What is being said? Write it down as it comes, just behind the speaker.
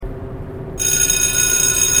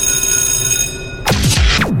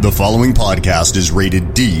The following podcast is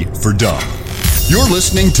rated D for dumb. You're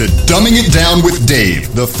listening to Dumbing It Down with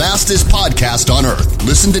Dave, the fastest podcast on earth.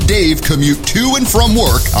 Listen to Dave commute to and from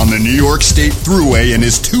work on the New York State Thruway in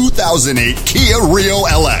his 2008 Kia Rio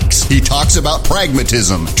LX. He talks about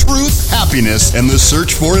pragmatism, truth, happiness, and the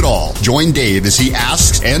search for it all. Join Dave as he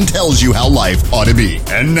asks and tells you how life ought to be.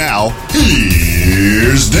 And now,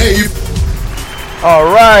 here's Dave. All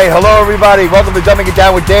right. Hello, everybody. Welcome to Dumbing It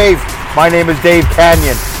Down with Dave. My name is Dave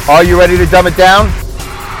Canyon. Are you ready to dumb it down?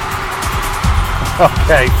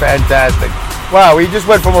 Okay, fantastic. Wow, we just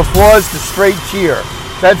went from applause to straight cheer.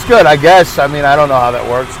 That's good, I guess. I mean, I don't know how that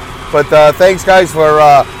works. But thanks, guys, for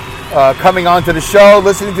coming onto the show,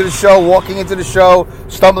 listening to the show, walking into the show,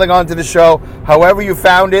 stumbling onto the show. However you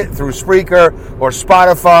found it, through Spreaker or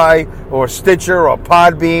Spotify or Stitcher or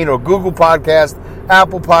Podbean or Google Podcast,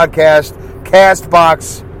 Apple Podcast,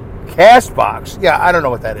 Castbox. Yeah, I don't know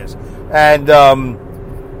what that is. And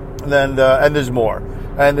then there's more.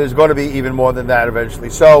 And there's going to be even more than that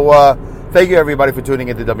eventually. So thank you, everybody, for tuning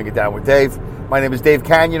in to Dumbing It Down with Dave. My name is Dave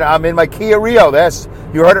Canyon. I'm in my Kia Rio.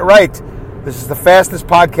 You heard it right. This is the fastest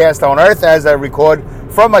podcast on earth as I record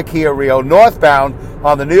from my Kia Rio northbound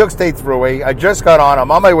on the New York State Thruway. I just got on.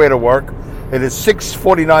 I'm on my way to work. It is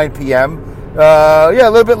 6:49 p.m. A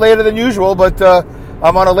little bit later than usual, but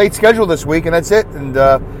I'm on a late schedule this week, and that's it. And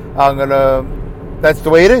that's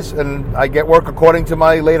the way it is. And I get work according to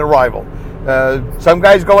my late arrival. Some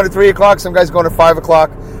guys go in at 3 o'clock, some guys go in at 5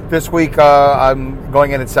 o'clock. This week, I'm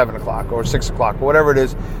going in at 7 o'clock or 6 o'clock or whatever it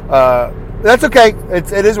is. That's okay.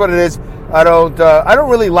 It is what it is. I don't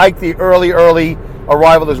really like the early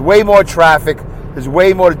arrival. There's way more traffic. There's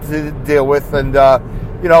way more to deal with. And,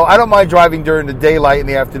 I don't mind driving during the daylight in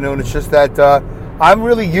the afternoon. It's just that I'm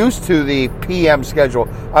really used to the PM schedule.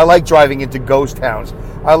 I like driving into ghost towns.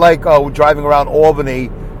 I like driving around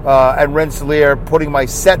Albany and Rensselaer, putting my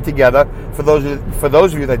set together. For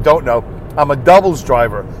those of you that don't know, I'm a doubles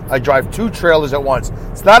driver. I drive two trailers at once.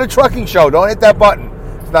 It's not a trucking show. Don't hit that button.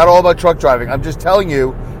 It's not all about truck driving. I'm just telling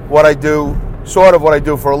you what I do, sort of what I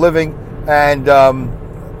do for a living, and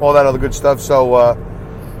all that other good stuff. So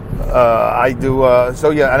I do.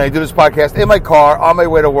 And I do this podcast in my car on my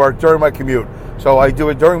way to work during my commute. So I do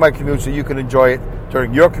it during my commute, so you can enjoy it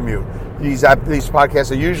during your commute. These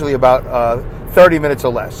podcasts are usually about 30 minutes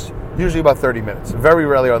or less. Usually about 30 minutes. Very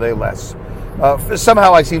rarely are they less.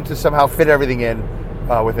 Somehow I seem to fit everything in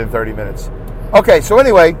within 30 minutes. Okay, so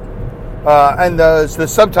anyway, and the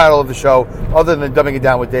subtitle of the show, other than Dumbing It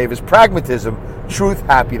Down with Dave, is Pragmatism, Truth,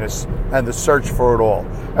 Happiness, and the Search for It All.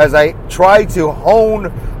 As I try to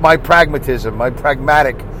hone my pragmatism, my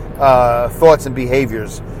pragmatic thoughts and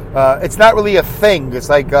behaviors. It's not really a thing. It's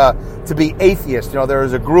like to be atheist.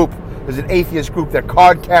 There's an atheist group. They're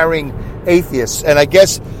card-carrying atheists, and I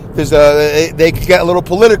guess they could get a little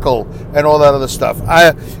political and all that other stuff.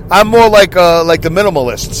 I'm more like the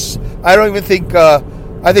minimalists. I don't even think.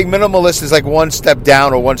 I think minimalist is like one step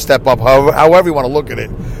down or one step up, however you want to look at it,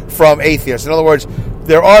 from atheists. In other words,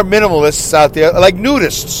 there are minimalists out there, like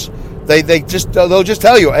nudists. They'll just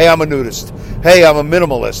tell you, hey, I'm a nudist. Hey, I'm a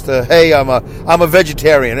minimalist. Hey, I'm a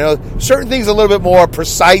vegetarian. Certain things are a little bit more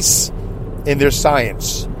precise in their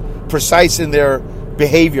science, precise in their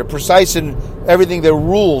behavior, precise in everything, their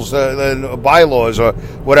rules, bylaws, or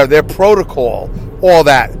whatever, their protocol, all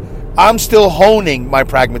that. I'm still honing my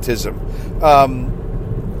pragmatism. I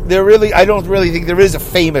don't really think there is a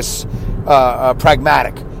famous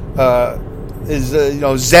pragmatic.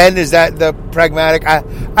 Zen, is that the pragmatic?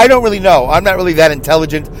 I don't really know. I'm not really that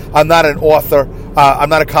intelligent. I'm not an author. I'm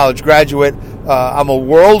not a college graduate. I'm a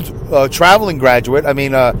world traveling graduate. I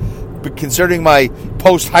mean, considering my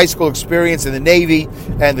post-high school experience in the Navy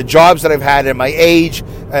and the jobs that I've had at my age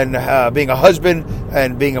and being a husband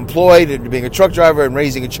and being employed and being a truck driver and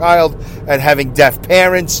raising a child and having deaf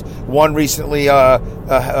parents, one recently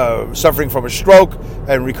suffering from a stroke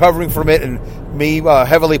and recovering from it, and me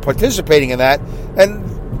heavily participating in that,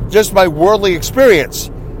 and just my worldly experience,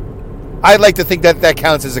 I'd like to think that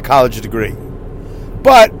counts as a college degree.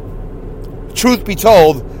 But truth be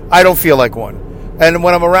told, I don't feel like one. And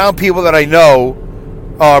when I'm around people that I know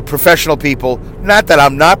are professional people, not that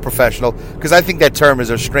I'm not professional, because I think that term is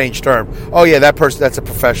a strange term. Oh yeah, that person, that's a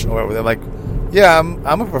professional. I'm like, yeah,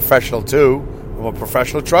 I'm a professional too. I'm a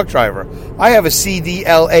professional truck driver. I have a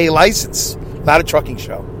CDLA license, not a trucking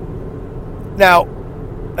show. Now,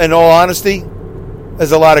 in all honesty,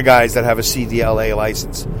 there's a lot of guys that have a CDLA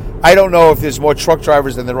license. I don't know if there's more truck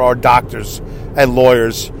drivers than there are doctors and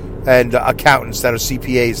lawyers and accountants that are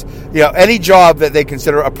CPAs. Any job that they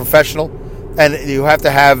consider a professional, and you have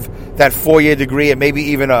to have that 4-year degree and maybe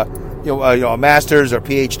even a a master's or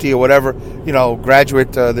PhD or whatever,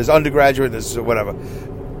 graduate. There's undergraduate. There's whatever.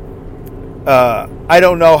 I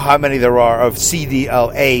don't know how many there are of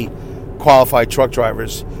CDLA qualified truck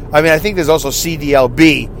drivers. I mean, I think there's also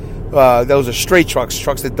CDLB. Those are straight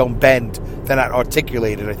trucks that don't bend. They're not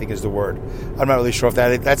articulated, I think is the word. I'm not really sure if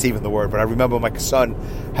that's even the word, but I remember my son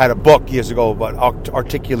had a book years ago about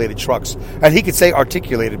articulated trucks, and he could say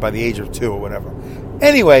articulated by the age of 2 or whatever.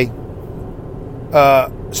 Anyway,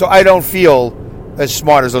 so I don't feel as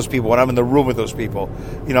smart as those people when I'm in the room with those people.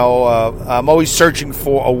 I'm always searching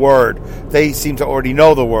for a word. They seem to already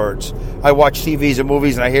know the words. I watch TVs and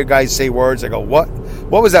movies, and I hear guys say words. I go, what?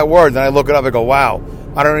 What was that word? Then I look it up. I go, wow.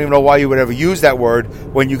 I don't even know why you would ever use that word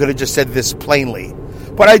when you could have just said this plainly.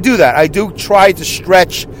 But I do that. I do try to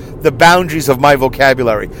stretch the boundaries of my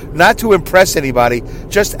vocabulary. Not to impress anybody,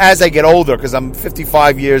 just as I get older, because I'm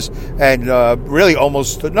 55 years and really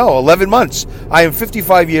 11 months. I am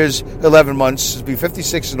 55 years, 11 months. It'll be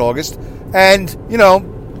 56 in August. And,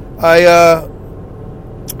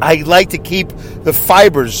 I like to keep the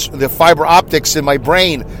fiber optics in my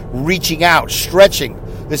brain reaching out, stretching.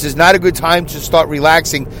 This is not a good time to start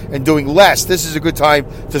relaxing and doing less. This is a good time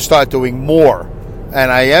to start doing more. And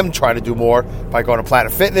I am trying to do more by going to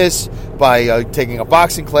Planet Fitness, by taking a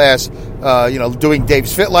boxing class, doing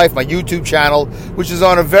Dave's Fit Life, my YouTube channel, which is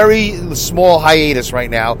on a very small hiatus right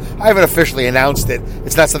now. I haven't officially announced it.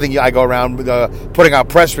 It's not something I go around putting out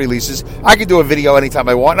press releases. I can do a video anytime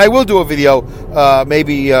I want, and I will do a video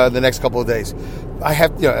maybe the next couple of days. I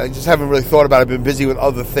just haven't really thought about it. I've been busy with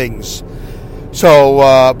other things. So,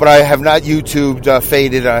 but I have not YouTube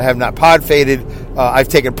faded. I have not pod faded. I've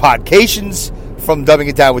taken podcations from Dumbing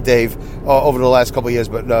It Down with Dave over the last couple of years,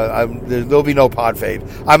 but there'll be no pod fade.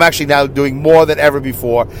 I'm actually now doing more than ever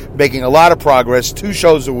before, making a lot of progress, 2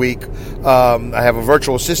 shows a week. I have a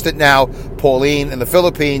virtual assistant now, Pauline, in the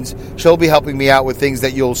Philippines. She'll be helping me out with things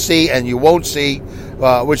that you'll see and you won't see,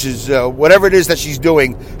 which is whatever it is that she's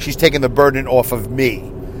doing, she's taking the burden off of me.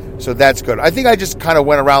 So that's good. I think I just kind of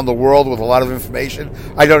went around the world with a lot of information.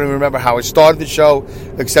 I don't even remember how I started the show,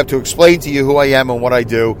 except to explain to you who I am and what I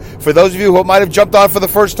do. For those of you who might have jumped on for the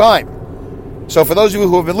first time. So for those of you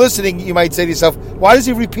who have been listening, you might say to yourself, why is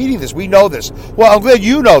he repeating this? We know this. Well, I'm glad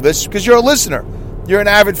you know this because you're a listener. You're an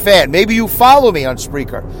avid fan. Maybe you follow me on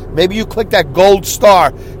Spreaker. Maybe you clicked that gold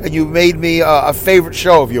star and you made me a favorite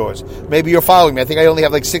show of yours. Maybe you're following me. I think I only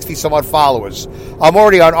have like 60 some odd followers. I'm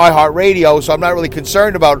already on iHeartRadio, so I'm not really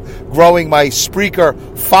concerned about growing my Spreaker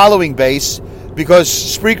following base because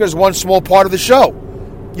Spreaker is one small part of the show.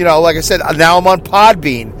 Like I said, now I'm on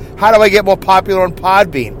Podbean. How do I get more popular on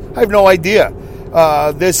Podbean? I have no idea.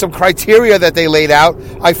 There's some criteria that they laid out.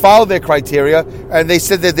 I followed their criteria, and they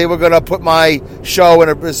said that they were going to put my show in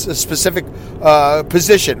a specific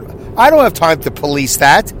position. I don't have time to police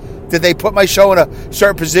that. Did they put my show in a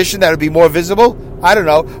certain position that would be more visible? I don't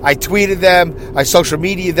know. I tweeted them. I social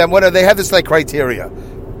media'd them. Whatever. They have this criteria,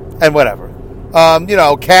 and whatever.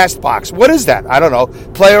 Castbox. What is that? I don't know.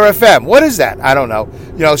 Player FM. What is that? I don't know.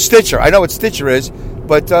 Stitcher. I know what Stitcher is.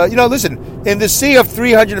 But, listen, in the sea of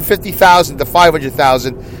 350,000 to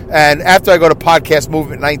 500,000, and after I go to Podcast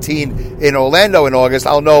Movement 19 in Orlando in August,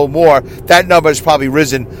 I'll know more. That number has probably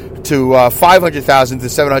risen to 500,000 to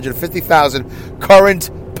 750,000 current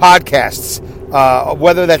podcasts.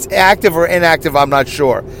 Whether that's active or inactive, I'm not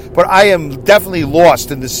sure. But I am definitely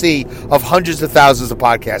lost in the sea of hundreds of thousands of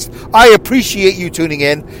podcasts. I appreciate you tuning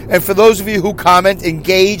in. And for those of you who comment,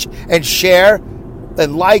 engage, and share,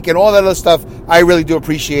 and like and all that other stuff, I really do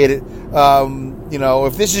appreciate it.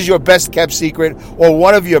 If this is your best kept secret or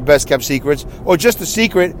one of your best kept secrets or just a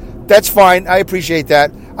secret, that's fine. I appreciate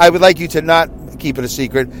that. I would like you to not keep it a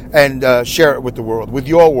secret and share it with the world, with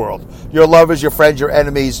your world, your lovers, your friends, your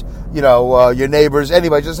enemies, your neighbors,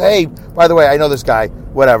 anybody. Just, hey, by the way, I know this guy,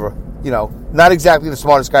 whatever. Not exactly the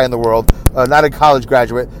smartest guy in the world, not a college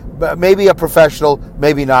graduate, but maybe a professional,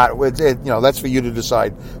 maybe not. That's for you to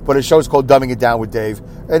decide. But the show's called Dumbing It Down with Dave.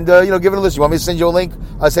 And, give it a listen. You want me to send you a link?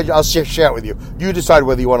 I'll share it with you. You decide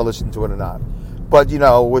whether you want to listen to it or not. But,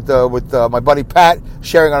 with my buddy Pat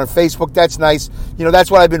sharing on Facebook, that's nice.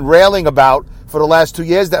 That's what I've been railing about for the last 2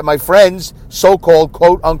 years, that my friends, so-called,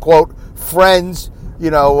 quote-unquote, friends,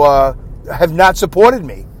 have not supported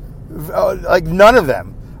me. None of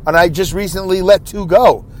them. And I just recently let 2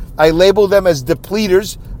 go. I labeled them as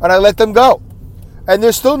depleters, and I let them go. And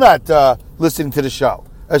they're still not listening to the show,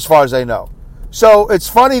 as far as I know. So it's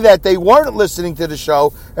funny that they weren't listening to the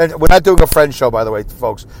show, and we're not doing a friend show, by the way,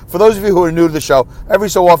 folks. For those of you who are new to the show, every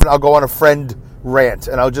so often I'll go on a friend rant,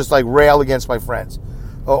 and I'll just rail against my friends,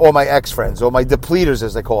 or my ex-friends, or my depleters,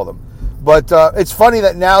 as they call them. But it's funny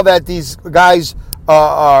that now that these guys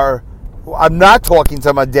are I'm not talking to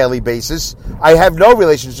them on a daily basis. I have no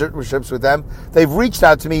relationships with them. They've reached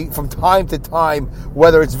out to me from time to time,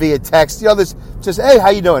 whether it's via text. This just, hey,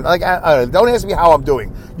 how you doing? Like, don't ask me how I'm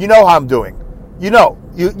doing. You know how I'm doing. You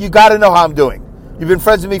got to know how I'm doing. You've been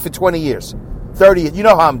friends with me for 20 years, 30 years. You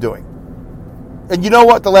know how I'm doing. And you know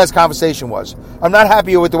what the last conversation was? I'm not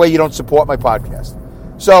happy with the way you don't support my podcast.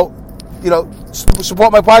 So,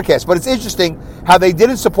 support my podcast. But it's interesting how they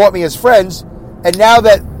didn't support me as friends. And now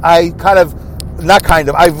that I've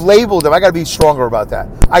labeled them, I got to be stronger about that.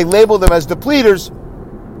 I labeled them as depleters.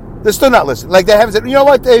 They're still not listening. Like they haven't said, you know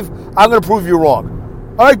what, Dave? I'm going to prove you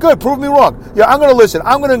wrong. All right, good. Prove me wrong. Yeah, I'm going to listen.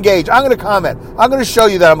 I'm going to engage. I'm going to comment. I'm going to show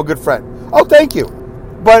you that I'm a good friend. Oh, thank you.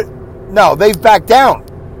 But no, they've backed down.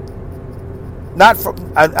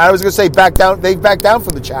 I was going to say back down. They've backed down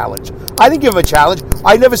from the challenge. I didn't give them a challenge.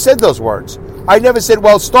 I never said those words. I never said,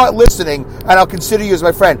 well, start listening and I'll consider you as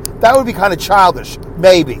my friend. That would be kind of childish.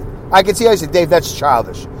 Maybe. I can see how you said, Dave, that's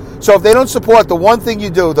childish. So if they don't support the one thing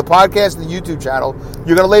you do, the podcast and the YouTube channel,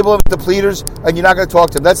 you're going to label them depleters and you're not going to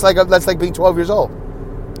talk to them. That's like being 12 years old.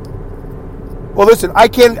 Well, listen, I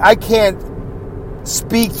can't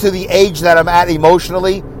speak to the age that I'm at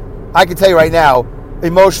emotionally. I can tell you right now,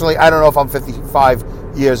 emotionally, I don't know if I'm 55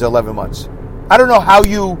 years or 11 months. I don't know how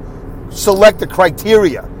you select the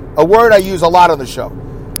criteria. A word I use a lot on the show.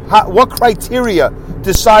 What criteria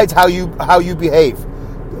decides how you behave?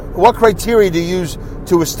 What criteria do you use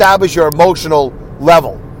to establish your emotional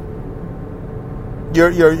level,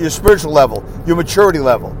 your spiritual level, your maturity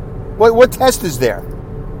level? What test is there?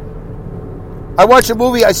 I watch a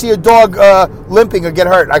movie, I see a dog limping or get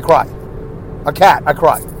hurt, I cry. A cat, I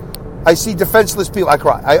cry. I see defenseless people, I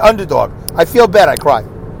cry. I underdog, I feel bad, I cry.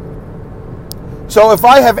 So if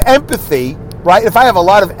I have empathy, right? If I have a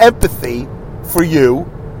lot of empathy for you,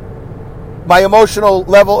 my emotional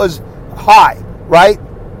level is high, right?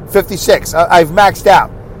 56. I've maxed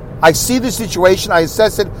out. I see the situation, I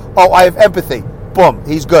assess it. Oh, I have empathy. Boom,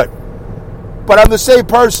 he's good. But I'm the same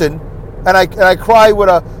person, and I cry with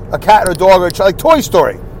a cat and a dog, or a child, like Toy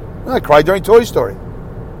Story. I cried during Toy Story.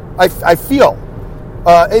 I feel.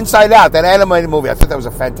 Inside Out, that animated movie. I thought that was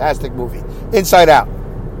a fantastic movie. Inside Out.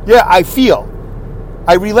 Yeah, I feel.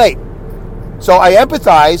 I relate. So I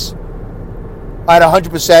empathize at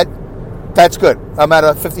 100%. That's good. I'm at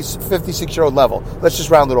a 56-year-old level. Let's just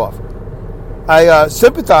round it off. I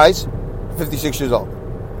sympathize, 56 years old.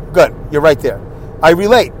 Good. You're right there. I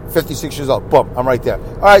relate, 56 years old. Boom. I'm right there.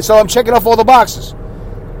 All right, so I'm checking off all the boxes.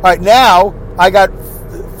 All right, now I got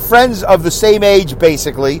friends of the same age,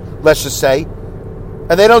 basically, let's just say,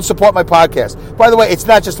 and they don't support my podcast. By the way, it's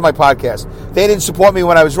not just my podcast. They didn't support me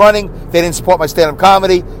when I was running. They didn't support my stand-up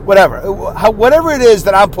comedy, whatever. Whatever it is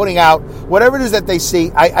that I'm putting out, whatever it is that they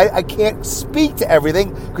see, I can't speak to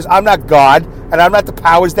everything because I'm not God and I'm not the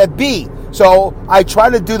powers that be. So I try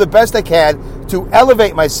to do the best I can to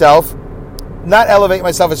elevate myself, not elevate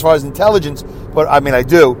myself as far as intelligence, but I mean, I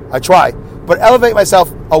do. I try. But elevate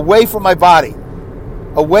myself away from my body,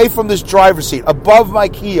 away from this driver's seat, above my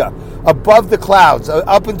Kia, above the clouds,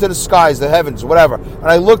 up into the skies, the heavens, whatever. And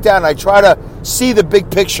I look down and I try to see the big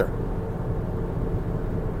picture.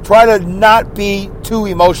 Try to not be too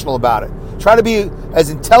emotional about it. Try to be as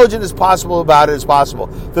intelligent as possible about it as possible.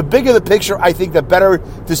 The bigger the picture, I think the better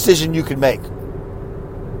decision you can make.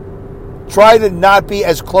 Try to not be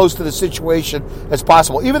as close to the situation as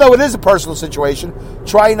possible. Even though it is a personal situation,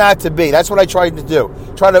 try not to be. That's what I tried to do.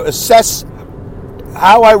 Try to assess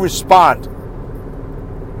how I respond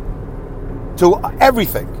to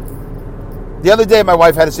everything. The other day, my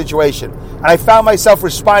wife had a situation, and I found myself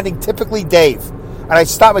responding typically Dave. And I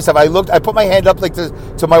stopped myself. I put my hand up like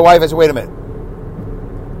to my wife. I said, wait a minute.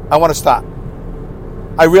 I want to stop.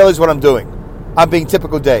 I realize what I'm doing. I'm being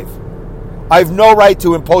typical Dave. I have no right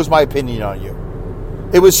to impose my opinion on you.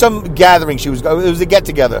 It was some gathering it was a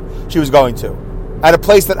get-together she was going to at a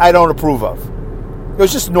place that I don't approve of. It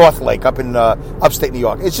was just North Lake up in upstate New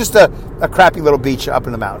York. It's just a crappy little beach up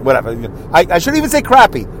in the mountain, whatever. I shouldn't even say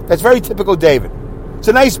crappy. That's very typical David. It's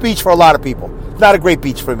a nice beach for a lot of people. It's not a great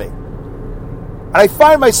beach for me. And I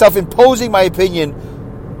find myself imposing my opinion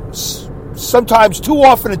sometimes too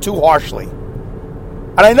often and too harshly.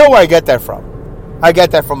 And I know where I get that from. I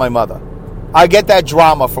get that from my mother. I get that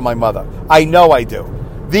drama from my mother. I know I do.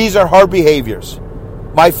 These are her behaviors.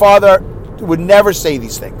 My father would never say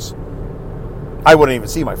these things. I wouldn't even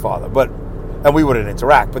see my father, and we wouldn't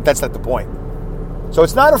interact, but that's not the point. So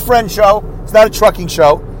it's not a friend show. It's not a trucking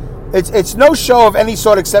show. It's no show of any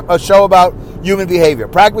sort except a show about human behavior,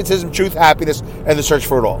 pragmatism, truth, happiness, and the search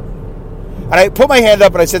for it all. And I put my hand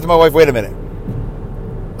up and I said to my wife, wait a minute.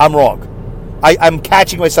 I'm wrong. I'm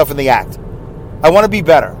catching myself in the act. I want to be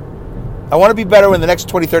better. I want to be better in the next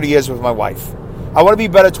 20, 30 years with my wife. I want to be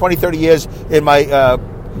better 20, 30 years in my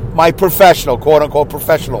my professional, quote-unquote,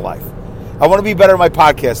 professional life. I want to be better in my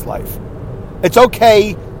podcast life. It's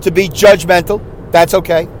okay to be judgmental. That's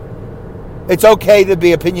okay. It's okay to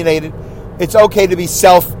be opinionated. It's okay to be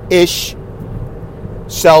selfish,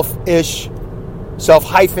 self-ish,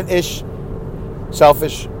 self-ish,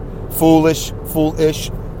 selfish, foolish,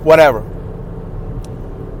 whatever.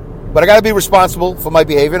 But I got to be responsible for my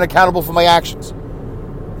behavior and accountable for my actions.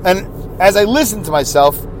 And as I listen to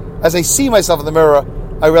myself, as I see myself in the mirror,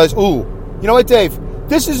 I realize, ooh, you know what, Dave?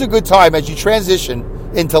 This is a good time as you transition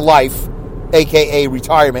into life, a.k.a.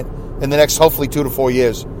 retirement, in the next, hopefully, 2 to 4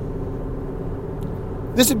 years.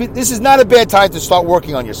 This is not a bad time to start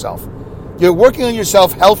working on yourself. You're working on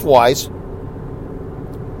yourself health-wise.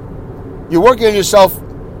 You're working on yourself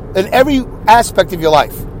in every aspect of your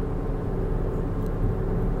life.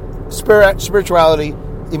 Spirituality,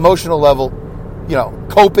 emotional level,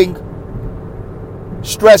 coping,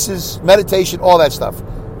 stresses, meditation, all that stuff.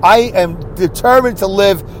 I am determined to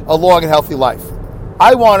live a long and healthy life.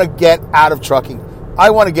 I want to get out of trucking. I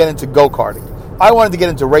want to get into go-karting. I wanted to get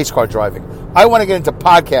into race car driving. I want to get into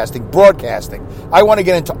podcasting, broadcasting. I want to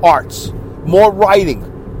get into arts, more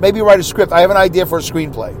writing, maybe write a script. I have an idea for a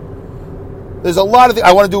screenplay. There's a lot of things.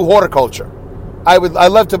 I want to do horticulture. I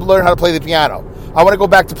love to learn how to play the piano. I want to go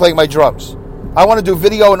back to playing my drums. I want to do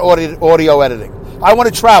video and audio editing. I want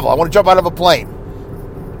to travel. I want to jump out of a plane.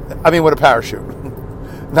 I mean, with a parachute.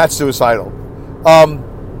 Not suicidal. I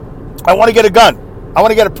want to get a gun. I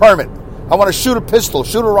want to get a permit. I want to shoot a pistol,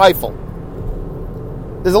 shoot a rifle.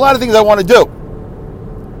 There's a lot of things I want to do.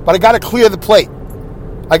 But I got to clear the plate.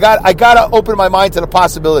 I got to open my mind to the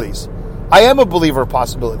possibilities. I am a believer of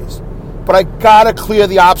possibilities. But I got to clear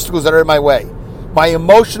the obstacles that are in my way. My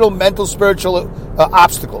emotional, mental, spiritual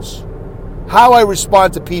obstacles. How I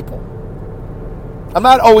respond to people. I'm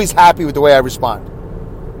not always happy with the way I respond.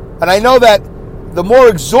 And I know that the more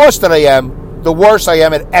exhausted I am, the worse I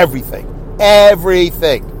am at everything.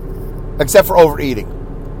 Everything. Except for overeating.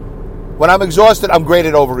 When I'm exhausted, I'm great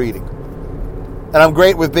at overeating. And I'm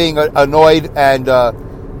great with being annoyed and,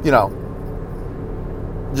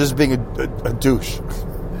 just being a douche.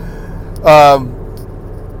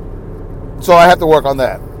 So I have to work on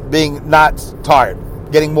that. Being not tired.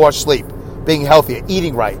 Getting more sleep. Being healthier.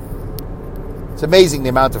 Eating right. It's amazing the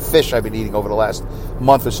amount of fish I've been eating over the last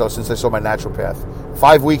month or so since I saw my naturopath.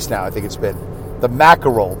 5 weeks now, I think it's been. The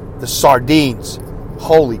mackerel. The sardines.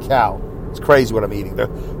 Holy cow. It's crazy what I'm eating. The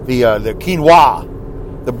quinoa.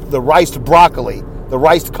 The riced broccoli. The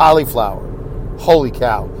riced cauliflower. Holy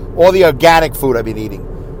cow. All the organic food I've been eating.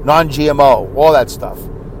 Non-GMO. All that stuff.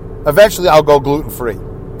 Eventually, I'll go gluten-free.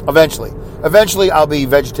 Eventually, I'll be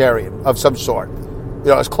vegetarian of some sort.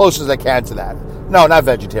 As close as I can to that. No, not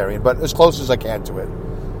vegetarian, but as close as I can to it.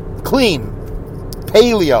 Clean.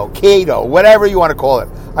 Paleo. Keto. Whatever you want to call it.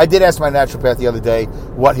 I did ask my naturopath the other day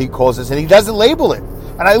what he calls this, and he doesn't label it.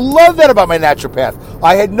 And I love that about my naturopath.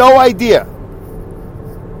 I had no idea.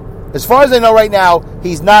 As far as I know right now,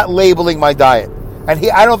 he's not labeling my diet. And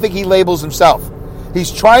I don't think he labels himself.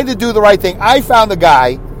 He's trying to do the right thing. I found a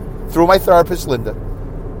guy, through my therapist, Linda,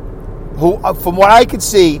 who, from what I could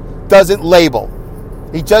see, doesn't label.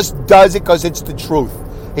 He just does it because it's the truth.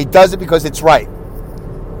 He does it because it's right.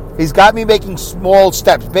 He's got me making small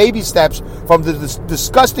steps, baby steps, from the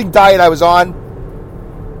disgusting diet I was on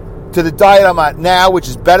to the diet I'm on now, which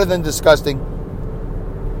is better than disgusting.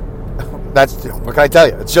 That's, what can I tell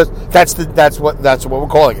you? It's just that's what we're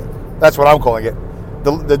calling it. That's what I'm calling it.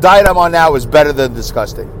 The diet I'm on now is better than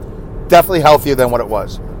disgusting. Definitely healthier than what it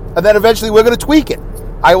was. And then eventually we're going to tweak it.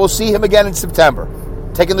 I will see him again in September,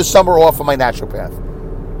 taking the summer off for my naturopath.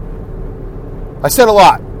 I said a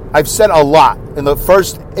lot. I've said a lot in the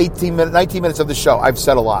first 19 minutes of the show. I've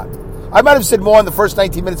said a lot. I might have said more in the first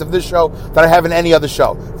 19 minutes of this show than I have in any other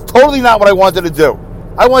show. Totally not what I wanted to do.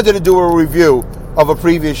 I wanted to do a review of a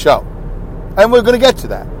previous show. And we're going to get to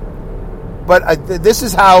that. But this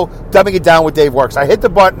is how Dumbing It Down with Dave works. I hit the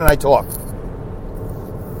button and I talk.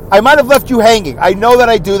 I might have left you hanging. I know that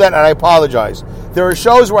I do that, and I apologize. There are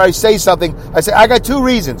shows where I say something. I say, I got 2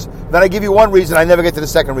 reasons. Then I give you 1 reason. I never get to the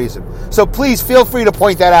second reason. So please feel free to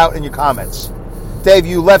point that out in your comments. Dave,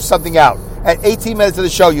 you left something out. At 18 minutes of the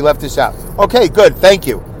show, you left this out. Okay, good. Thank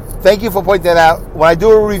you. Thank you for pointing that out. When I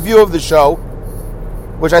do a review of the show,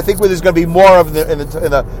 which I think there's going to be more of in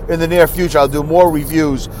the near future, I'll do more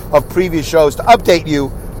reviews of previous shows to update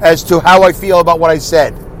you as to how I feel about what I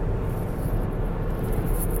said.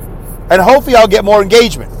 And hopefully I'll get more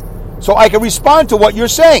engagement so I can respond to what you're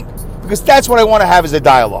saying, because that's what I want to have is a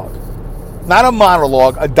dialogue. Not a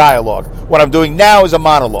monologue, a dialogue. What I'm doing now is a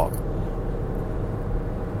monologue.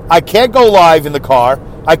 I can't go live in the car.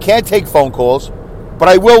 I can't take phone calls, but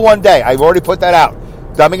I will one day. I've already put that out.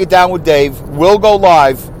 Dumbing It Down with Dave will go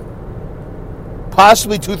live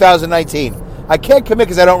possibly 2019. I can't commit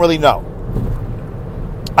because I don't really know.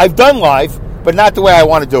 I've done live, but not the way I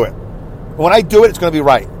want to do it. When I do it, it's going to be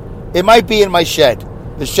right. It might be in my shed,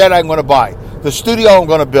 the shed I'm going to buy, the studio I'm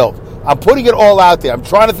going to build. I'm putting it all out there. I'm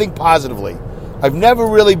trying to think positively. I've never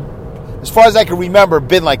really, as far as I can remember,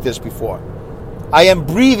 been like this before. I am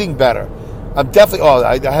breathing better. I'm definitely,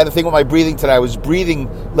 I had a thing with my breathing today. I was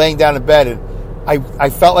breathing laying down in bed, and I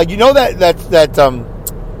felt like, you know that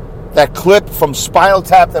clip from Spinal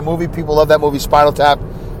Tap, that movie, people love that movie, Spinal Tap,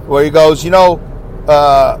 where he goes,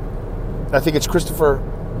 I think it's Christopher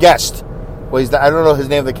Guest. Well, I don't know his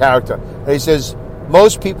name of the character. And he says,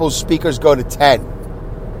 most people's speakers go to 10.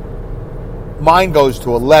 Mine goes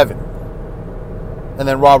to 11. And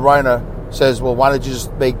then Rob Reiner says, well, why don't you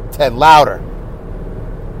just make 10 louder?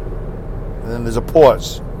 And then there's a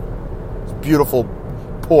pause. It's a beautiful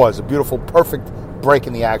pause, a beautiful, perfect break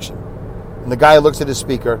in the action. And the guy looks at his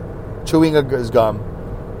speaker, chewing his gum.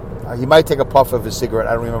 He might take a puff of his cigarette.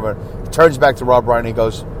 I don't remember. He turns back to Rob Reiner and he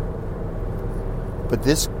goes, but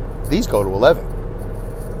these go to 11.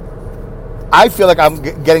 I feel like I'm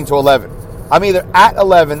getting to 11. I'm either at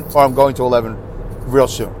 11 or I'm going to 11 real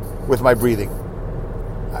soon with my breathing.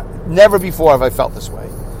 Never before have I felt this way.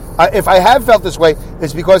 If I have felt this way,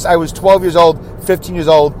 it's because I was 12 years old, 15 years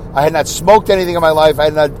old. I had not smoked anything in my life. I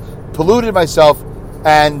had not polluted myself.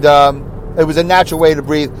 And it was a natural way to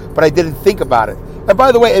breathe, but I didn't think about it. And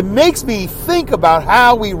by the way, it makes me think about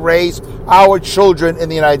how we raise our children in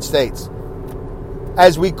the United States.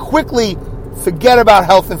 As we quickly forget about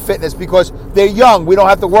health and fitness because they're young, we don't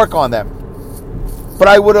have to work on them. But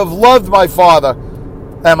I would have loved my father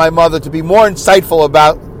and my mother to be more insightful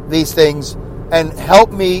about these things and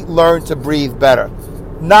help me learn to breathe better.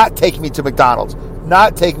 Not take me to McDonald's,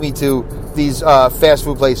 not take me to these fast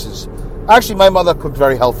food places. Actually, my mother cooked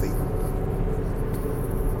very healthy.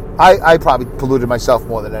 I probably polluted myself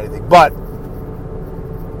more than anything. But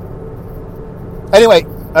anyway,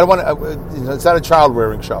 I don't want to. It's not a child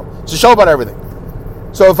rearing show. It's a show about everything.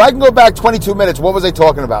 So if I can go back 22 minutes, what was I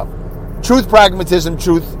talking about? Truth, pragmatism,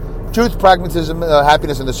 pragmatism,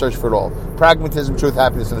 happiness, and the search for it all. Pragmatism, truth,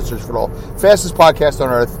 happiness, and the search for it all. Fastest podcast on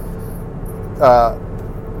earth.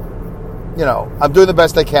 I'm doing the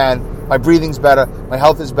best I can. My breathing's better. My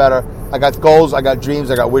health is better. I got goals. I got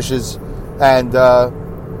dreams. I got wishes. And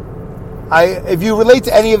if you relate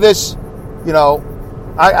to any of this,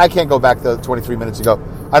 I can't go back to 23 minutes ago.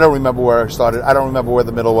 I don't remember where I started. I don't remember where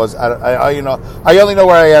the middle was. I only know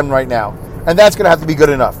where I am right now, and that's going to have to be good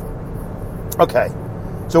enough. Okay,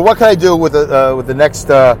 so what can I do with the next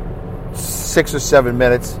 6 or 7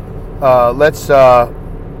 minutes? Let's. How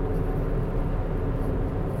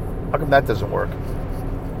come that doesn't work?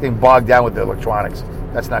 Getting bogged down with the electronics.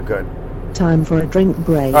 That's not good. Time for a drink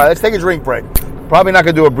break. All right, let's take a drink break. Probably not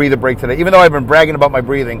going to do a breather break today, even though I've been bragging about my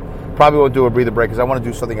breathing. Probably won't do a breather break because I want to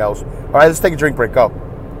do something else. All right, let's take a drink break. Go.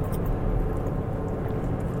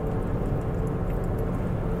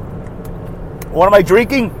 What am I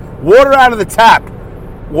drinking? Water out of the tap.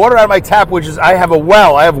 Water out of my tap, which is, I have a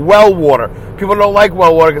well. I have well water. People don't like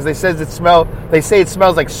well water because they say it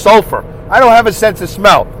smells like sulfur. I don't have a sense of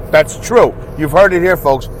smell. That's true. You've heard it here,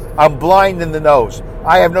 folks. I'm blind in the nose.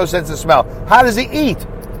 I have no sense of smell. How does he eat?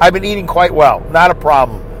 I've been eating quite well. Not a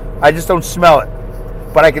problem. I just don't smell it.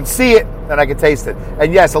 But I can see it and I can taste it.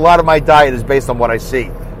 And yes, a lot of my diet is based on what I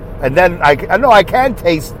see. And then I know I can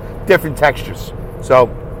taste different textures. So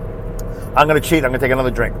I'm going to cheat. I'm going to take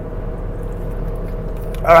another drink.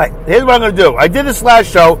 All right, here's what I'm going to do. I did this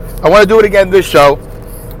last show. I want to do it again this show.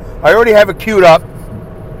 I already have it queued up.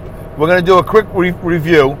 We're going to do a quick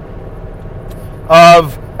review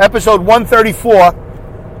of episode 134,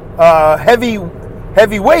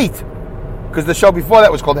 Heavyweight, because the show before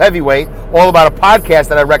that was called Heavyweight, all about a podcast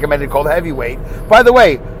that I recommended called Heavyweight. By the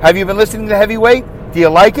way, have you been listening to Heavyweight? Do you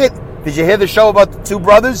like it? Did you hear the show about the two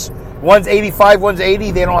brothers? One's 85, one's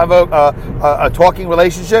 80. They don't have a talking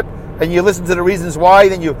relationship. And you listen to the reasons why,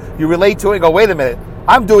 then you relate to it and go, wait a minute,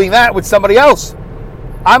 I'm doing that with somebody else.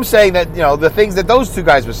 I'm saying that, the things that those two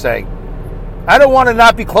guys were saying. I don't want to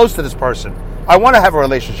not be close to this person. I want to have a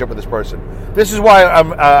relationship with this person. This is why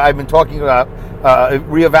I've been talking about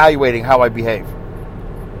reevaluating how I behave.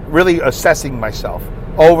 Really assessing myself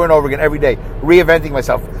over and over again every day. Reinventing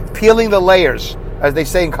myself. Peeling the layers, as they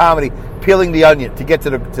say in comedy, peeling the onion to get to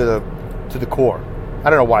the core. I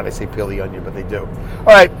don't know why they say peel the onion, but they do. All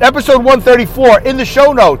right, episode 134. In the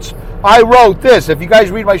show notes, I wrote this. If you guys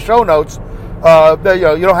read my show notes,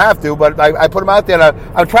 you don't have to, but I put them out there. And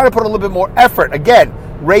I'm trying to put a little bit more effort. Again,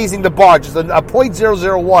 raising the bar, just a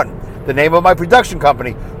 0.001. The name of my production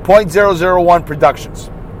company, 0.001 Productions.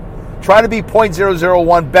 Try to be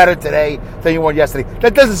 0.001 better today than you were yesterday.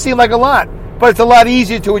 That doesn't seem like a lot, but it's a lot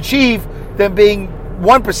easier to achieve than being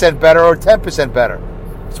 1% better or 10% better.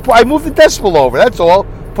 I moved the decimal over, that's all.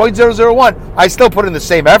 0.001. I still put in the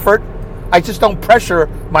same effort. I just don't pressure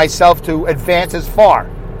myself to advance as far.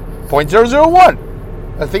 0.001.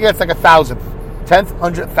 I think that's like 1,000th. 10th,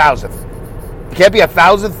 100th, 1,000th. You can't be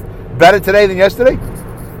 1,000th better today than yesterday?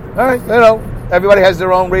 All right, everybody has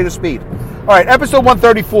their own rate of speed. All right, episode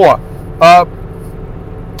 134.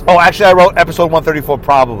 Actually, I wrote episode 134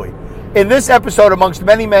 probably. In this episode, amongst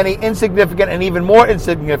many, many insignificant and even more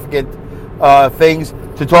insignificant things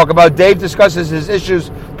to talk about, Dave discusses his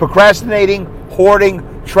issues procrastinating, hoarding,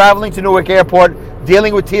 traveling to Newark Airport,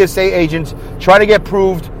 dealing with TSA agents, trying to get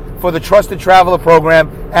approved for the Trusted Traveler program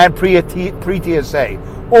and pre-TSA.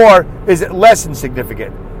 Or is it less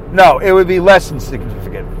insignificant? No, it would be less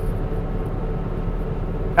insignificant.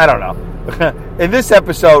 I don't know. In this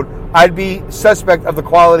episode, I'd be suspect of the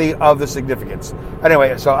quality of the significance.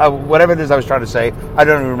 Anyway, so whatever it is I was trying to say, I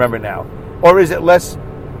don't even remember now. Or is it less...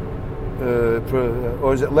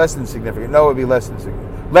 or is it less than significant? No, it would be less than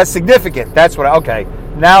significant. Less significant. That's what okay.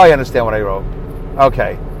 Now I understand what I wrote.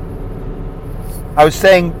 Okay. I was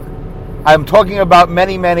saying I'm talking about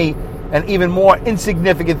many, many and even more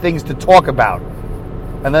insignificant things to talk about.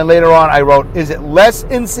 And then later on I wrote, is it less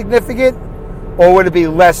insignificant or would it be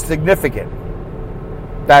less significant?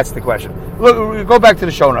 That's the question. Look, go back to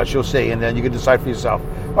the show notes, you'll see, and then you can decide for yourself.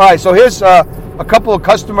 All right, so here's a couple of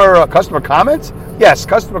customer comments. Yes,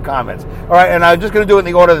 customer comments. All right, and I'm just going to do it in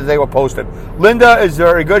the order that they were posted. Linda is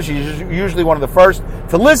very good. She's usually one of the first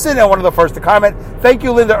to listen and one of the first to comment. Thank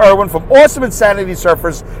you, Linda Irwin from Awesome Insanity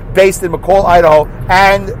Surfers based in McCall, Idaho,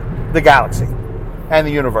 and the galaxy and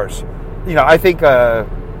the universe. I think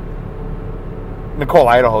McCall,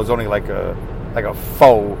 Idaho is only like a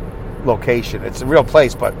faux location. It's a real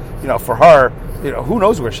place, but for her, who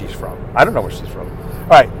knows where she's from? I don't know where she's from.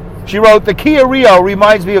 All right, she wrote, the Kia Rio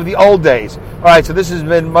reminds me of the old days. All right, so this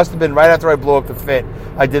must have been right after I blew up the Fit.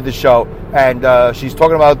 I did the show, and she's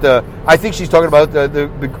talking about the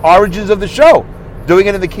origins of the show, doing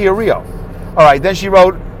it in the Kia Rio. All right, then she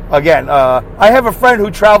wrote again, I have a friend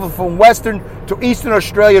who traveled from Western to Eastern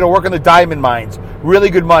Australia to work in the diamond mines. Really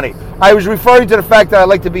good money. I was referring to the fact that I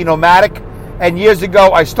like to be nomadic. And years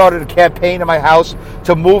ago, I started a campaign in my house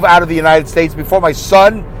to move out of the United States. Before my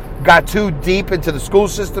son got too deep into the school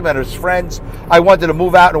system and his friends, I wanted to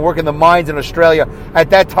move out and work in the mines in Australia.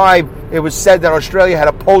 At that time, it was said that Australia had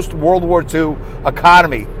a post-World War II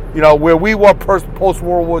economy. Where we were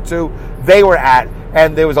post-World War II, they were at.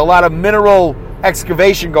 And there was a lot of mineral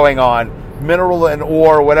excavation going on, mineral and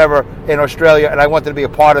ore or whatever, in Australia. And I wanted to be a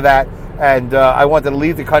part of that. And I wanted to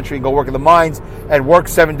leave the country and go work in the mines and work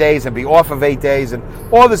 7 days and be off of 8 days and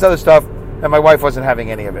all this other stuff. And my wife wasn't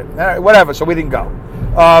having any of it. Whatever, so we didn't go.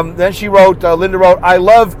 Then she wrote, Linda wrote, I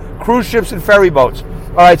love cruise ships and ferry boats.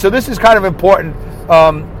 All right, so this is kind of important.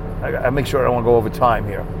 I make sure I don't want to go over time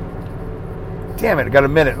here. Damn it, I got a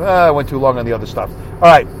minute. I went too long on the other stuff. All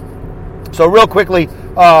right, so real quickly,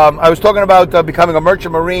 I was talking about becoming a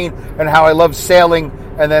merchant marine and how I love sailing.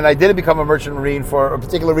 And then I didn't become a merchant marine for a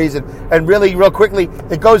particular reason. And really, real quickly,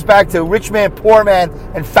 it goes back to Rich Man, Poor Man,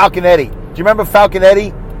 and Falcon Eddie. Do you remember Falcon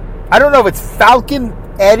Eddie? I don't know if it's Falcon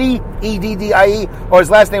Eddie, E-D-D-I-E, or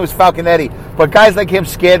his last name was Falcon Eddie. But guys like him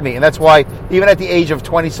scared me. And that's why, even at the age of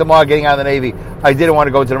 20 some odd, getting out of the Navy, I didn't want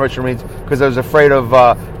to go into the Merchant Marines because I was afraid of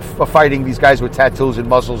fighting these guys with tattoos and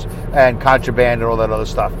muscles and contraband and all that other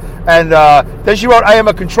stuff. And then she wrote, I am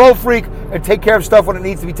a control freak and take care of stuff when it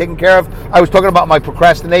needs to be taken care of. I was talking about my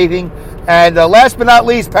procrastinating. And last but not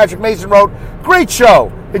least, Patrick Mason wrote, great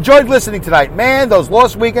show. Enjoyed listening tonight. Man, those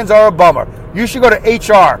lost weekends are a bummer. You should go to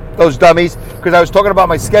HR, those dummies, because I was talking about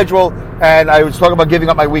my schedule and I was talking about giving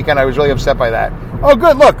up my weekend. I was really upset by that. Oh,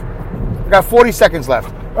 good. Look, I got 40 seconds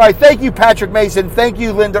left. All right. Thank you, Patrick Mason. Thank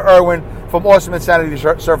you, Linda Irwin from Awesome Insanity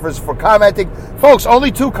Surfers for commenting. Folks, only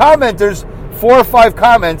 2 commenters, 4 or 5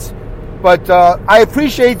 comments, but I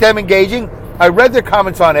appreciate them engaging. I read their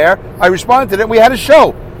comments on air. I responded to them. We had a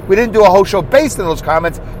show. We didn't do a whole show based on those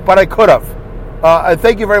comments, but I could have.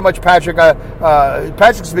 Thank you very much, Patrick.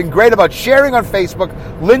 Patrick's been great about sharing on Facebook.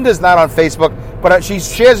 Linda's not on Facebook, but she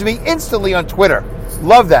shares me instantly on Twitter.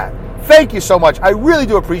 Love that. Thank you so much. I really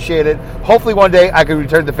do appreciate it. Hopefully one day I can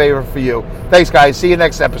return the favor for you. Thanks, guys. See you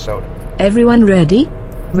next episode. Everyone ready?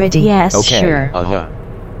 Ready. Yes, Okay. sure.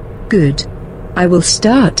 Good. I will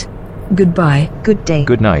start. Goodbye. Good day.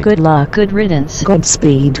 Good night. Good luck. Good riddance.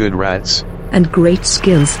 Godspeed. Good rats. And great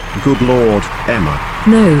skills. Good Lord, Emma.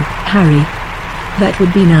 No, Harry. That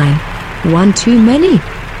would be 9. One too many.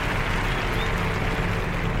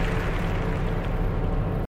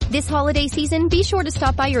 This holiday season, be sure to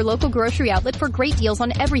stop by your local grocery outlet for great deals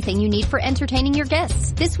on everything you need for entertaining your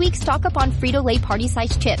guests. This week, stock up on Frito-Lay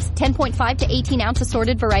party-sized chips. 10.5 to 18-ounce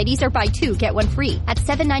assorted varieties are buy 2, get 1 free. At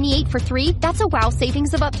 $7.98 for 3, that's a wow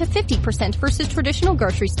savings of up to 50% versus traditional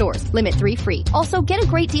grocery stores. Limit 3 free. Also, get a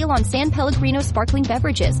great deal on San Pellegrino sparkling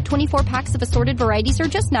beverages. 24 packs of assorted varieties are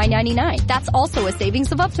just $9.99. That's also a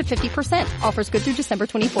savings of up to 50%. Offers good through December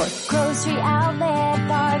 24th. Grocery outlet,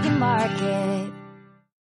 bargain market.